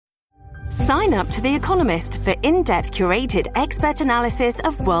Sign up to The Economist for in-depth curated expert analysis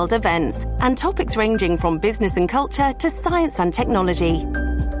of world events and topics ranging from business and culture to science and technology.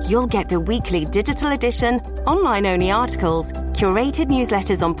 You'll get the weekly digital edition, online-only articles, curated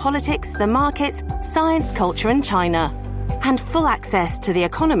newsletters on politics, the markets, science, culture and China, and full access to The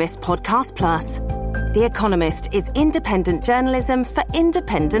Economist Podcast Plus. The Economist is independent journalism for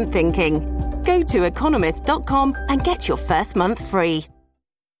independent thinking. Go to economist.com and get your first month free.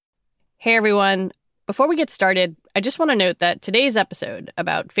 Hey, everyone. Before we get started, I just want to note that today's episode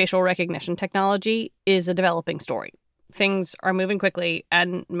about facial recognition technology is a developing story. Things are moving quickly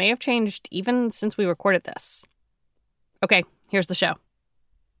and may have changed even since we recorded this. Okay, here's the show.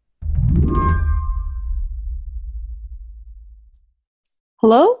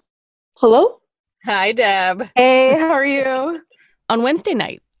 Hello? Hello? Hi, Deb. Hey, how are you? On Wednesday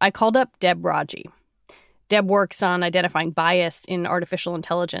night, I called up Deb Raji. Deb works on identifying bias in artificial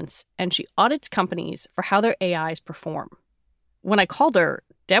intelligence, and she audits companies for how their AIs perform. When I called her,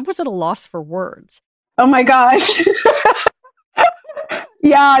 Deb was at a loss for words. Oh my gosh.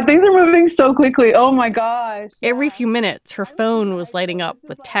 Yeah, things are moving so quickly. Oh my gosh. Every few minutes, her phone was lighting up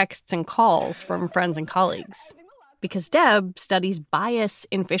with texts and calls from friends and colleagues. Because Deb studies bias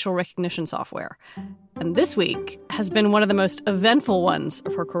in facial recognition software. And this week has been one of the most eventful ones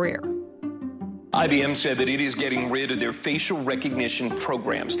of her career. IBM said that it is getting rid of their facial recognition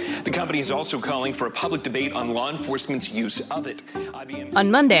programs. The company is also calling for a public debate on law enforcement's use of it.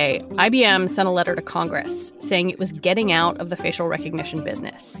 On Monday, IBM sent a letter to Congress saying it was getting out of the facial recognition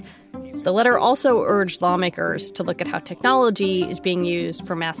business. The letter also urged lawmakers to look at how technology is being used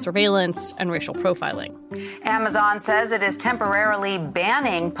for mass surveillance and racial profiling. Amazon says it is temporarily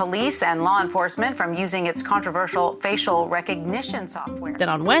banning police and law enforcement from using its controversial facial recognition software. Then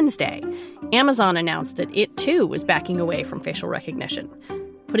on Wednesday, Amazon announced that it too was backing away from facial recognition,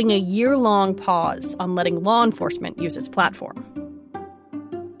 putting a year-long pause on letting law enforcement use its platform.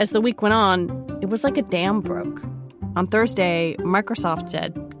 As the week went on, it was like a dam broke. On Thursday, Microsoft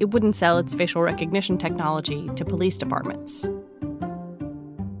said it wouldn't sell its facial recognition technology to police departments.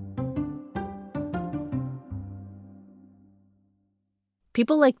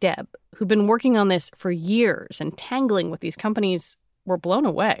 People like Deb, who've been working on this for years and tangling with these companies, were blown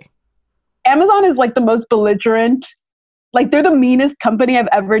away. Amazon is like the most belligerent. Like, they're the meanest company I've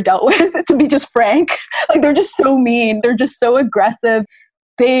ever dealt with, to be just frank. Like, they're just so mean. They're just so aggressive.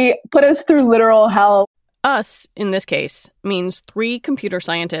 They put us through literal hell. Us, in this case, means 3 computer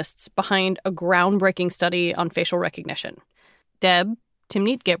scientists behind a groundbreaking study on facial recognition. Deb,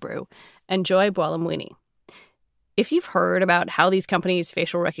 Timnit Gebru, and Joy Buolamwini. If you've heard about how these companies'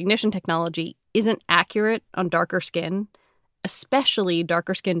 facial recognition technology isn't accurate on darker skin, especially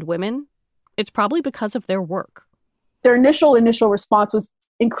darker-skinned women, it's probably because of their work. Their initial response was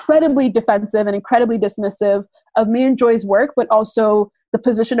incredibly defensive and incredibly dismissive of me and Joy's work, but also the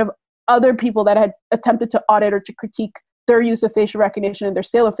position of other people that had attempted to audit or to critique their use of facial recognition and their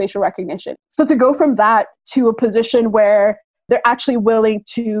sale of facial recognition. So to go from that to a position where they're actually willing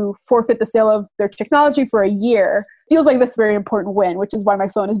to forfeit the sale of their technology for a year feels like this very important win, which is why my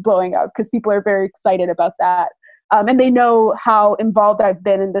phone is blowing up, because people are very excited about that. And they know how involved I've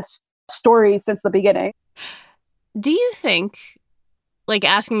been in this story since the beginning. Do you think, like,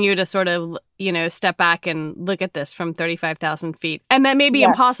 asking you to sort of, step back and look at this from 35,000 feet, and that may be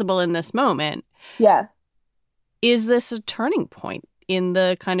impossible in this moment. Yeah. Is this a turning point in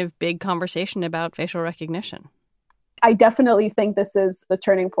the kind of big conversation about facial recognition? I definitely think this is the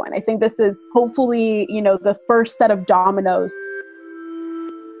turning point. I think this is hopefully, the first set of dominoes.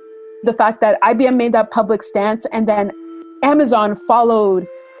 The fact that IBM made that public stance and then Amazon followed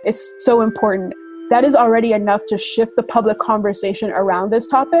is so important. That is already enough to shift the public conversation around this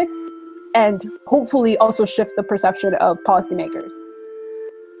topic and hopefully also shift the perception of policymakers.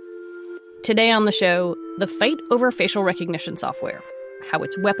 Today on the show, the fight over facial recognition software, how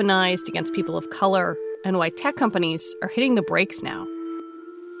it's weaponized against people of color, and why tech companies are hitting the brakes now.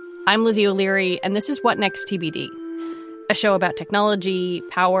 I'm Lizzie O'Leary, and this is What Next TBD, a show about technology,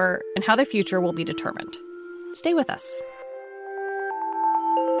 power, and how the future will be determined. Stay with us.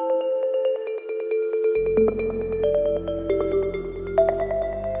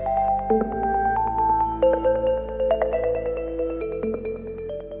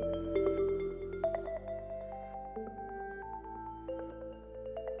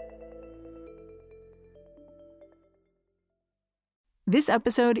 This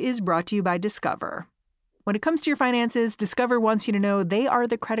episode is brought to you by Discover. When it comes to your finances, Discover wants you to know they are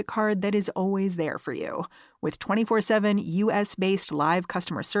the credit card that is always there for you. With 24/7 U.S.-based live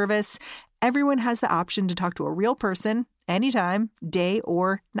customer service, everyone has the option to talk to a real person anytime, day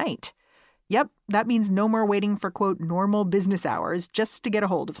or night. Yep, that means no more waiting for, quote, normal business hours just to get a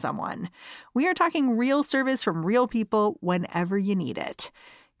hold of someone. We are talking real service from real people whenever you need it.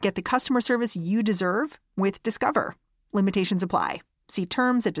 Get the customer service you deserve with Discover. Limitations apply. See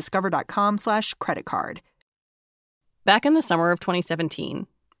terms at discover.com/creditcard. Back in the summer of 2017,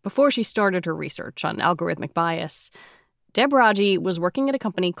 before she started her research on algorithmic bias, Deb Raji was working at a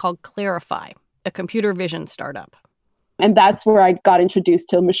company called Clarifai, a computer vision startup. And that's where I got introduced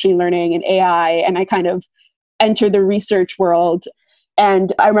to machine learning and AI, and I kind of entered the research world.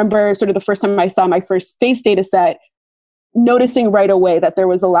 And I remember sort of the first time I saw my first face data set, noticing right away that there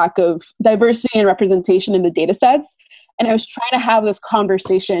was a lack of diversity and representation in the data sets. And I was trying to have this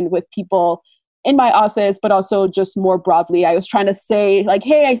conversation with people in my office, but also just more broadly. I was trying to say, like,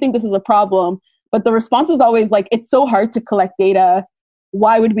 hey, I think this is a problem. But the response was always like, it's so hard to collect data.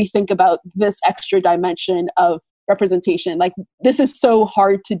 Why would we think about this extra dimension of representation? Like, this is so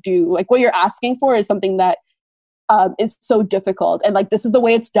hard to do. Like, what you're asking for is something that is so difficult. And like, this is the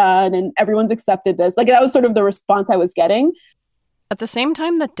way it's done and everyone's accepted this. Like, that was sort of the response I was getting. At the same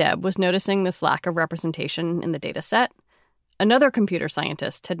time that Deb was noticing this lack of representation in the data set, another computer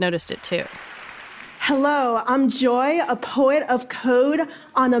scientist had noticed it too. Hello, I'm Joy, a poet of code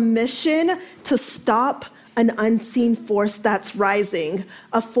on a mission to stop an unseen force that's rising,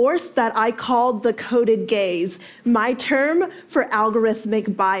 a force that I called the coded gaze, my term for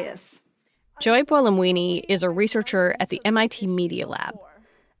algorithmic bias. Joy Buolamwini is a researcher at the MIT Media Lab.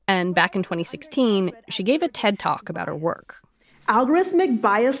 And back in 2016, she gave a TED Talk about her work. Algorithmic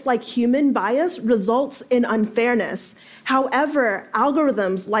bias, like human bias, results in unfairness. However,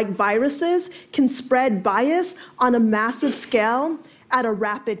 algorithms like viruses can spread bias on a massive scale at a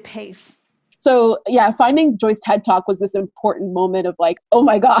rapid pace. So yeah, finding Joy's TED Talk was this important moment of like, oh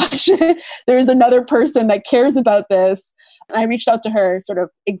my gosh, there's another person that cares about this. And I reached out to her sort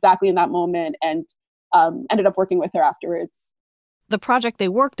of exactly in that moment and ended up working with her afterwards. The project they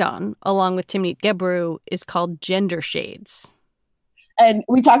worked on, along with Timnit Gebru, is called Gender Shades. And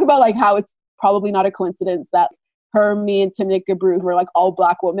we talk about like how it's probably not a coincidence that her, me, and Timnit Gebru were like all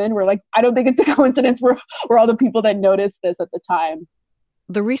Black women. We're like, I don't think it's a coincidence. We're all the people that noticed this at the time.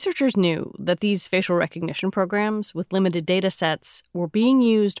 The researchers knew that these facial recognition programs with limited data sets were being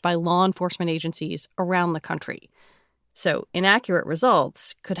used by law enforcement agencies around the country. So inaccurate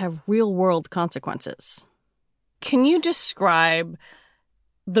results could have real-world consequences. Can you describe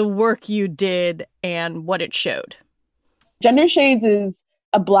the work you did and what it showed? Gender Shades is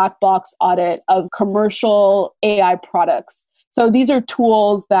a black box audit of commercial AI products. So these are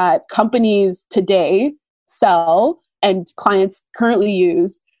tools that companies today sell and clients currently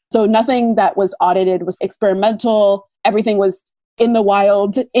use. So nothing that was audited was experimental. Everything was in the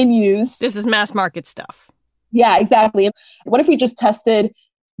wild, in use. This is mass market stuff. Yeah, exactly. What if we just tested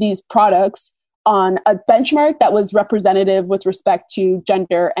these products on a benchmark that was representative with respect to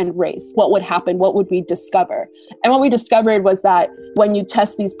gender and race? What would happen? What would we discover? And what we discovered was that when you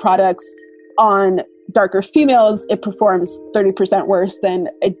test these products on darker females, it performs 30% worse than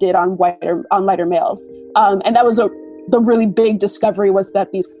it did on lighter males. And that was the really big discovery, was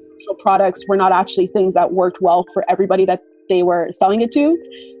that these commercial products were not actually things that worked well for everybody that they were selling it to.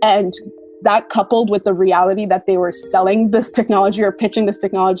 And that, coupled with the reality that they were selling this technology or pitching this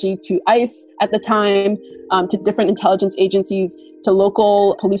technology to ICE at the time, to different intelligence agencies, to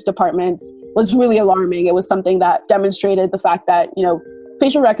local police departments, was really alarming. It was something that demonstrated the fact that,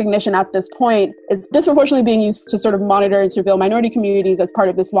 facial recognition at this point is disproportionately being used to sort of monitor and surveil minority communities as part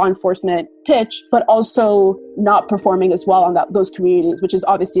of this law enforcement pitch, but also not performing as well on those communities, which is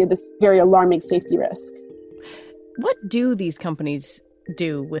obviously this very alarming safety risk. What do these companies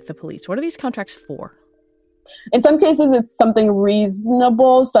do with the police? What are these contracts for? In some cases, it's something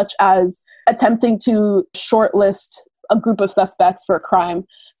reasonable, such as attempting to shortlist a group of suspects for a crime.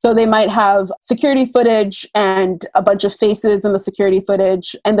 So they might have security footage and a bunch of faces in the security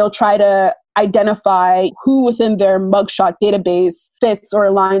footage, and they'll try to identify who within their mugshot database fits or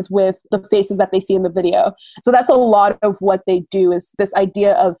aligns with the faces that they see in the video. So that's a lot of what they do, is this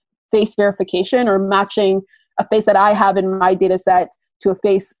idea of face verification, or matching a face that I have in my data set to a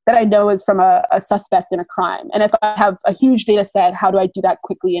face that I know is from a suspect in a crime. And if I have a huge data set, how do I do that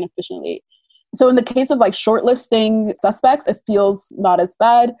quickly and efficiently? So in the case of like shortlisting suspects, it feels not as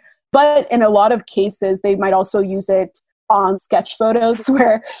bad. But in a lot of cases, they might also use it on sketch photos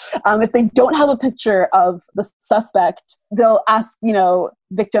where if they don't have a picture of the suspect, they'll ask,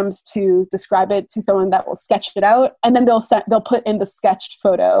 victims to describe it to someone that will sketch it out. And then they'll put in the sketched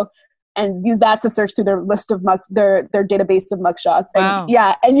photo and use that to search through their list of their database of mugshots. Wow.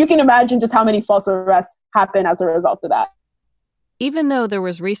 And and you can imagine just how many false arrests happen as a result of that. Even though there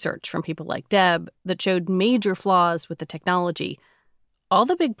was research from people like Deb that showed major flaws with the technology, all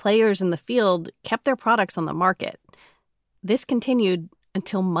the big players in the field kept their products on the market. This continued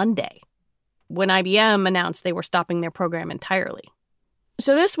until Monday, when IBM announced they were stopping their program entirely.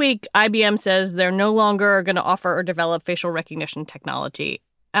 So this week, IBM says they're no longer going to offer or develop facial recognition technology.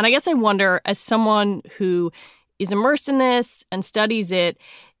 And I guess I wonder, as someone who is immersed in this and studies it,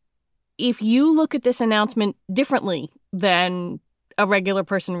 if you look at this announcement differently than a regular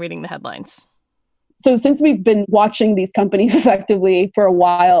person reading the headlines. So since we've been watching these companies effectively for a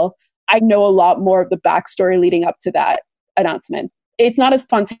while, I know a lot more of the backstory leading up to that announcement. It's not a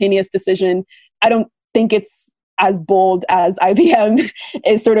spontaneous decision. I don't think it's as bold as IBM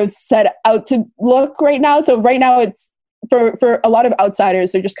is sort of set out to look right now. So right now it's for a lot of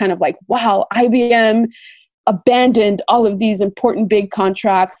outsiders, they're just kind of like, wow, IBM abandoned all of these important big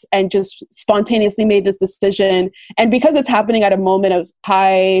contracts and just spontaneously made this decision. And because it's happening at a moment of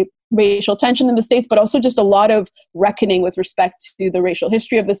high racial tension in the States, but also just a lot of reckoning with respect to the racial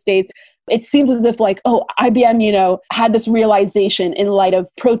history of the States, it seems as if like, oh, IBM, had this realization in light of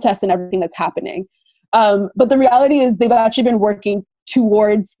protests and everything that's happening. But the reality is they've actually been working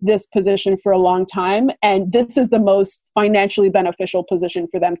towards this position for a long time. And this is the most financially beneficial position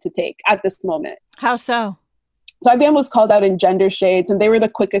for them to take at this moment. How so? So IBM was called out in Gender Shades, and they were the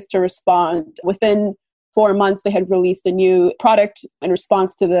quickest to respond. Within 4 months, they had released a new product in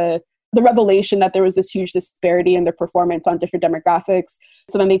response to the revelation that there was this huge disparity in their performance on different demographics.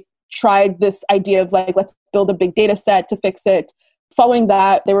 So then they tried this idea of like, let's build a big data set to fix it. Following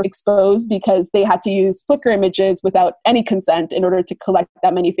that, they were exposed because they had to use Flickr images without any consent in order to collect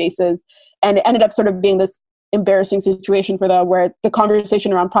that many faces. And it ended up sort of being this embarrassing situation for them where the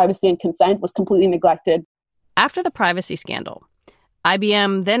conversation around privacy and consent was completely neglected. After the privacy scandal,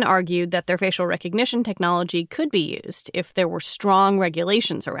 IBM then argued that their facial recognition technology could be used if there were strong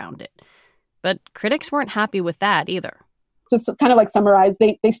regulations around it. But critics weren't happy with that either. So kind of like summarize,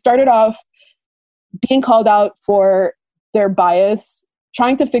 they started off being called out for their bias,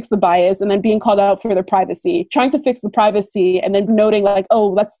 trying to fix the bias, and then being called out for their privacy, trying to fix the privacy, and then noting like,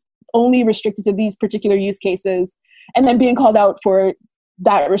 oh, that's only restricted to these particular use cases, and then being called out for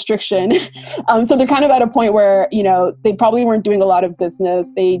that restriction. So they're kind of at a point where, they probably weren't doing a lot of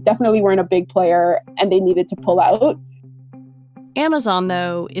business. They definitely weren't a big player, and they needed to pull out. Amazon,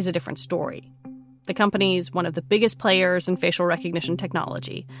 though, is a different story. The company's one of the biggest players in facial recognition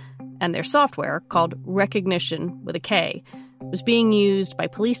technology, and their software, called Rekognition with a K, was being used by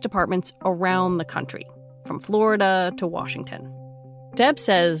police departments around the country, from Florida to Washington. Deb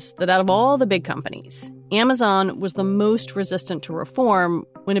says that out of all the big companies, Amazon was the most resistant to reform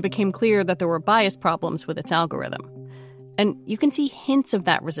when it became clear that there were bias problems with its algorithm. And you can see hints of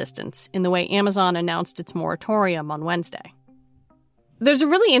that resistance in the way Amazon announced its moratorium on Wednesday. There's a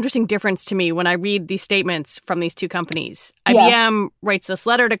really interesting difference to me when I read these statements from these two companies. IBM writes this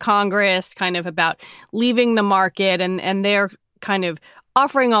letter to Congress kind of about leaving the market, and they're kind of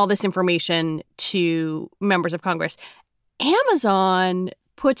offering all this information to members of Congress. Amazon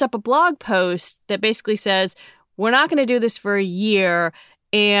puts up a blog post that basically says, we're not going to do this for a year,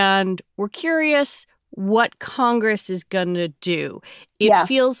 and we're curious what Congress is going to do. It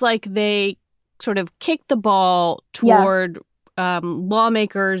feels like they sort of kicked the ball toward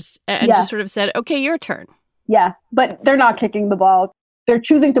lawmakers and just sort of said, okay, your turn. Yeah, but they're not kicking the ball. They're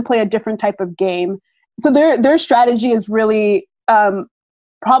choosing to play a different type of game. So their strategy is really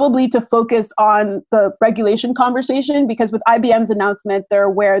probably to focus on the regulation conversation, because with IBM's announcement, they're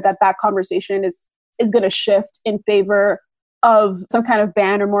aware that conversation is going to shift in favor of some kind of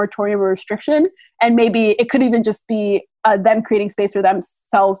ban or moratorium or restriction. And maybe it could even just be them creating space for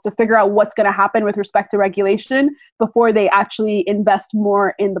themselves to figure out what's going to happen with respect to regulation before they actually invest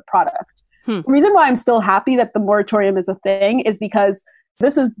more in the product. The reason why I'm still happy that the moratorium is a thing is because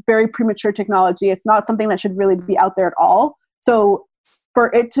this is very premature technology. It's not something that should really be out there at all. So for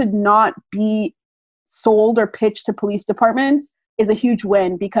it to not be sold or pitched to police departments is a huge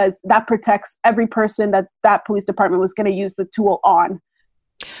win, because that protects every person that police department was going to use the tool on.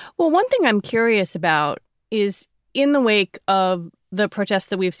 Well, one thing I'm curious about is, in the wake of the protests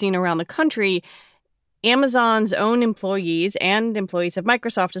that we've seen around the country, Amazon's own employees and employees of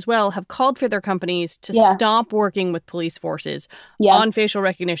Microsoft as well have called for their companies to stop working with police forces on facial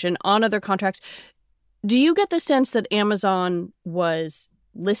recognition, on other contracts. Do you get the sense that Amazon was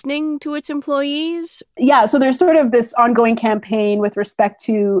listening to its employees? Yeah, so there's sort of this ongoing campaign with respect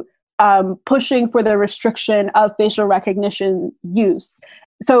to pushing for the restriction of facial recognition use.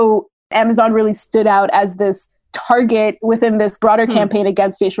 So Amazon really stood out as this target within this broader campaign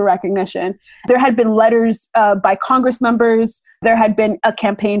against facial recognition. There had been letters by Congress members. There had been a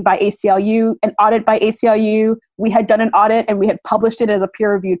campaign by ACLU, an audit by ACLU. We had done an audit and we had published it as a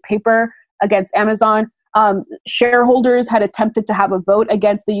peer-reviewed paper against Amazon. Shareholders had attempted to have a vote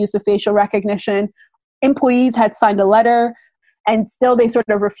against the use of facial recognition. Employees had signed a letter, and still they sort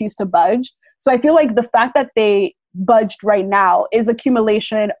of refused to budge. So I feel like the fact that they budged right now is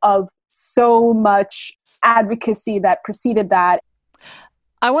accumulation of so much advocacy that preceded that.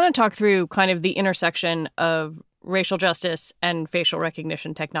 I want to talk through kind of the intersection of racial justice and facial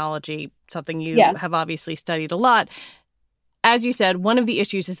recognition technology, something you have obviously studied a lot. As you said, one of the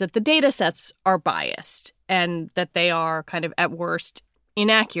issues is that the data sets are biased and that they are kind of at worst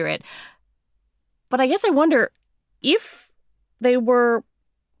inaccurate. But I guess I wonder if they were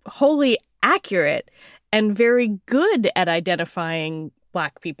wholly accurate and very good at identifying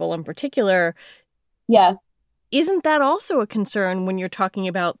Black people in particular. Yeah. Isn't that also a concern when you're talking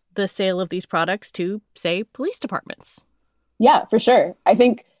about the sale of these products to, say, police departments? Yeah, for sure. I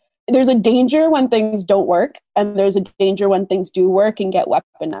think there's a danger when things don't work, and there's a danger when things do work and get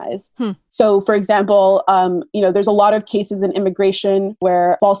weaponized. So, for example, there's a lot of cases in immigration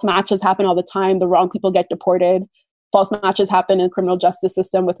where false matches happen all the time. The wrong people get deported. False matches happen in the criminal justice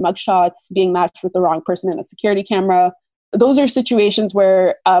system with mugshots being matched with the wrong person in a security camera. Those are situations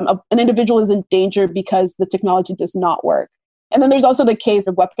where an individual is in danger because the technology does not work. And then there's also the case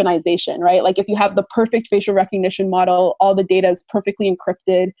of weaponization, right? Like if you have the perfect facial recognition model, all the data is perfectly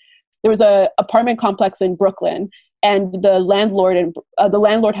encrypted. There was an apartment complex in Brooklyn, and the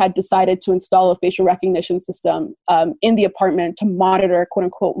landlord had decided to install a facial recognition system in the apartment to monitor, quote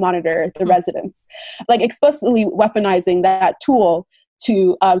unquote, monitor the residents, like explicitly weaponizing that tool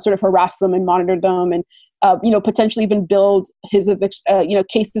to sort of harass them and monitor them and potentially even build his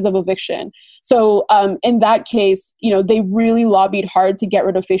cases of eviction. So in that case, they really lobbied hard to get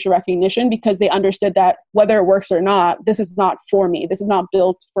rid of facial recognition because they understood that whether it works or not, this is not for me. This is not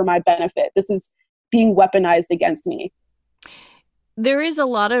built for my benefit. This is being weaponized against me. There is a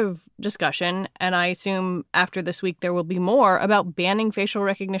lot of discussion, and I assume after this week there will be more about banning facial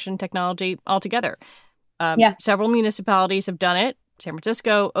recognition technology altogether. Several municipalities have done it. San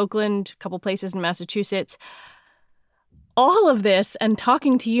Francisco, Oakland, a couple places in Massachusetts. All of this and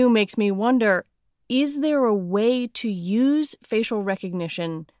talking to you makes me wonder, is there a way to use facial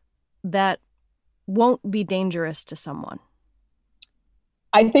recognition that won't be dangerous to someone?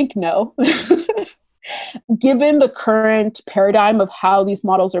 I think no. Given the current paradigm of how these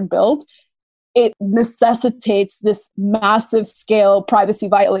models are built, it necessitates this massive scale privacy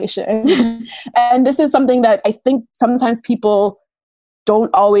violation. And this is something that I think sometimes people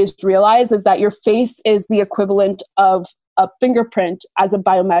don't always realize, is that your face is the equivalent of a fingerprint as a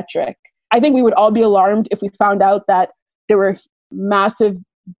biometric. I think we would all be alarmed if we found out that there were massive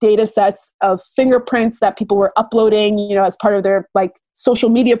data sets of fingerprints that people were uploading, as part of their social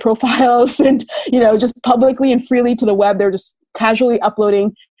media profiles and, just publicly and freely to the web. They're just casually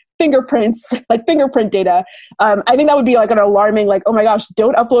uploading fingerprints, like fingerprint data. I think that would be an alarming, oh my gosh,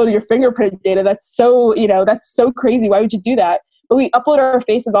 don't upload your fingerprint data. That's so crazy. Why would you do that? But we upload our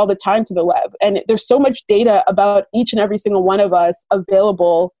faces all the time to the web. And there's so much data about each and every single one of us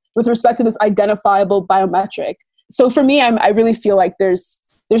available with respect to this identifiable biometric. So for me, I really feel like there's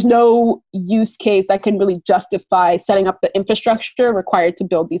no use case that can really justify setting up the infrastructure required to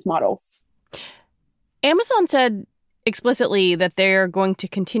build these models. Amazon said explicitly that they're going to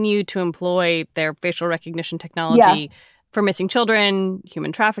continue to employ their facial recognition technology for missing children,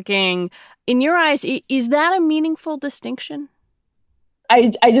 human trafficking. In your eyes, is that a meaningful distinction?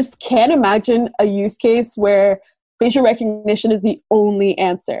 I just can't imagine a use case where facial recognition is the only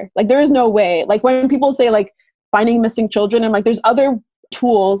answer. There is no way. When people say finding missing children, I'm there's other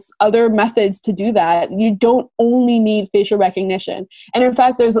tools, other methods to do that. You don't only need facial recognition. And in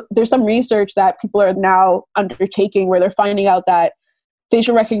fact, there's some research that people are now undertaking where they're finding out that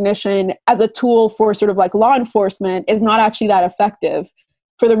facial recognition as a tool for sort of law enforcement is not actually that effective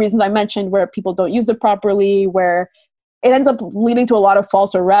for the reasons I mentioned, where people don't use it properly, where it ends up leading to a lot of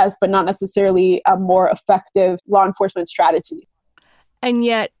false arrests, but not necessarily a more effective law enforcement strategy. And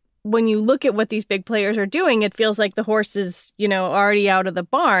yet, when you look at what these big players are doing, it feels like the horse is, already out of the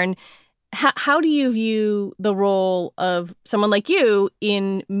barn. How do you view the role of someone like you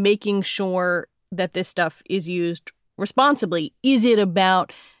in making sure that this stuff is used responsibly? Is it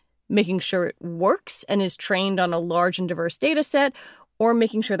about making sure it works and is trained on a large and diverse data set, or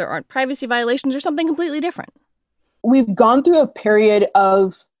making sure there aren't privacy violations, or something completely different? We've gone through a period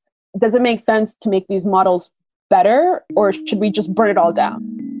of, does it make sense to make these models better, or should we just burn it all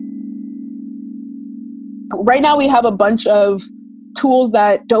down? Right now we have a bunch of tools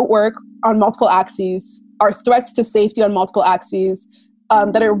that don't work on multiple axes, are threats to safety on multiple axes,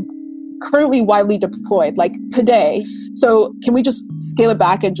 that are currently widely deployed, like today. So can we just scale it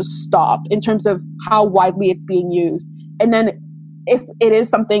back and just stop in terms of how widely it's being used? And then if it is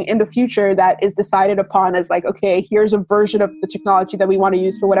something in the future that is decided upon as like, okay, here's a version of the technology that we want to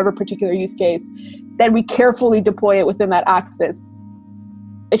use for whatever particular use case, then we carefully deploy it within that axis.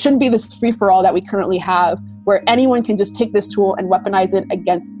 It shouldn't be this free-for-all that we currently have, where anyone can just take this tool and weaponize it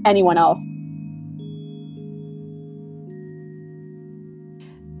against anyone else.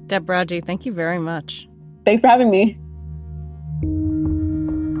 Deb Raji, thank you very much. Thanks for having me.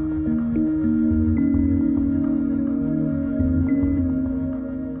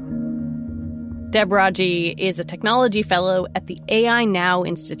 Deb Raji is a technology fellow at the AI Now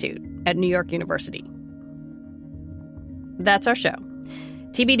Institute at New York University. That's our show.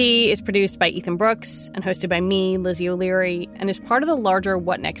 TBD is produced by Ethan Brooks and hosted by me, Lizzie O'Leary, and is part of the larger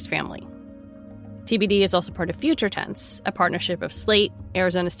What Next family. TBD is also part of Future Tense, a partnership of Slate,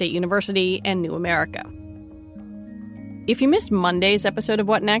 Arizona State University, and New America. If you missed Monday's episode of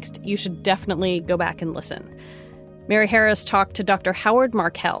What Next, you should definitely go back and listen. Mary Harris talked to Dr. Howard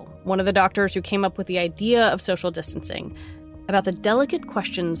Markel, one of the doctors who came up with the idea of social distancing, about the delicate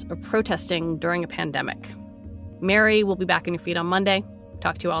questions of protesting during a pandemic. Mary will be back in your feed on Monday.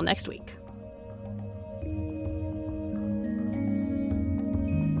 Talk to you all next week.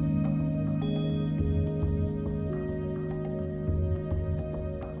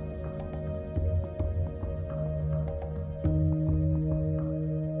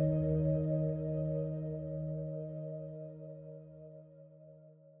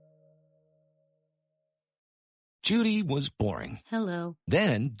 Judy was boring. Hello.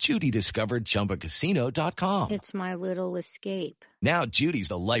 Then Judy discovered ChumbaCasino.com. It's my little escape. Now Judy's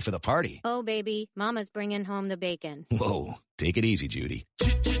the life of the party. Oh, baby, mama's bringing home the bacon. Whoa, take it easy, Judy.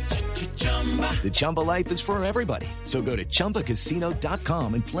 The Chumba life is for everybody. So go to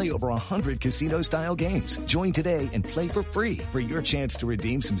ChumbaCasino.com and play over 100 casino-style games. Join today and play for free for your chance to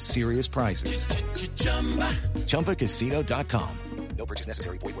redeem some serious prizes. ChumbaCasino.com. No purchase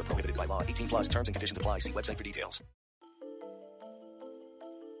necessary. Void where prohibited by law. 18+ terms and conditions apply. See website for details.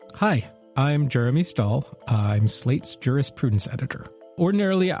 Hi, I'm Jeremy Stahl. I'm Slate's jurisprudence editor.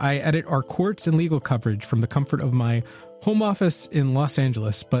 Ordinarily, I edit our courts and legal coverage from the comfort of my home office in Los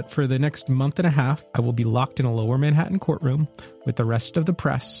Angeles, but for the next month and a half, I will be locked in a lower Manhattan courtroom with the rest of the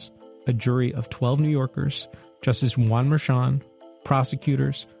press, a jury of 12 New Yorkers, Justice Juan Merchan,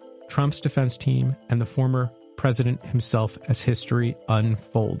 prosecutors, Trump's defense team, and the former president himself as history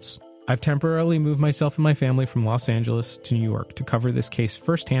unfolds. I've temporarily moved myself and my family from Los Angeles to New York to cover this case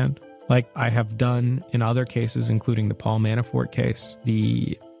firsthand, like I have done in other cases, including the Paul Manafort case,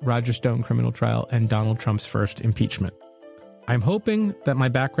 the Roger Stone criminal trial, and Donald Trump's first impeachment. I'm hoping that my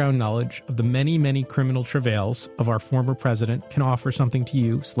background knowledge of the many, many criminal travails of our former president can offer something to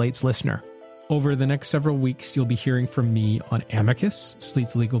you, Slate's listener. Over the next several weeks, you'll be hearing from me on Amicus,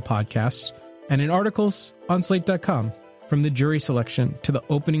 Slate's legal podcast, and in articles on Slate.com, from the jury selection to the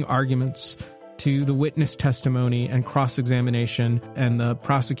opening arguments to the witness testimony and cross-examination and the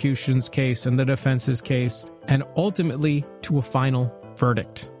prosecution's case and the defense's case, and ultimately to a final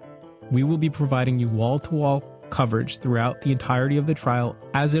verdict. We will be providing you wall-to-wall coverage throughout the entirety of the trial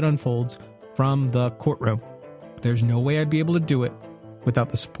as it unfolds from the courtroom. There's no way I'd be able to do it without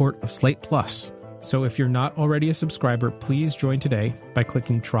the support of Slate Plus. So if you're not already a subscriber, please join today by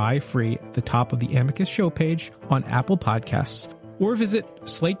clicking Try Free at the top of the Amicus show page on Apple Podcasts, or visit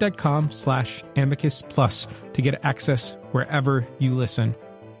slate.com/Amicus Plus to get access wherever you listen.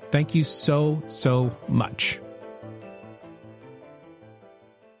 Thank you so, so much.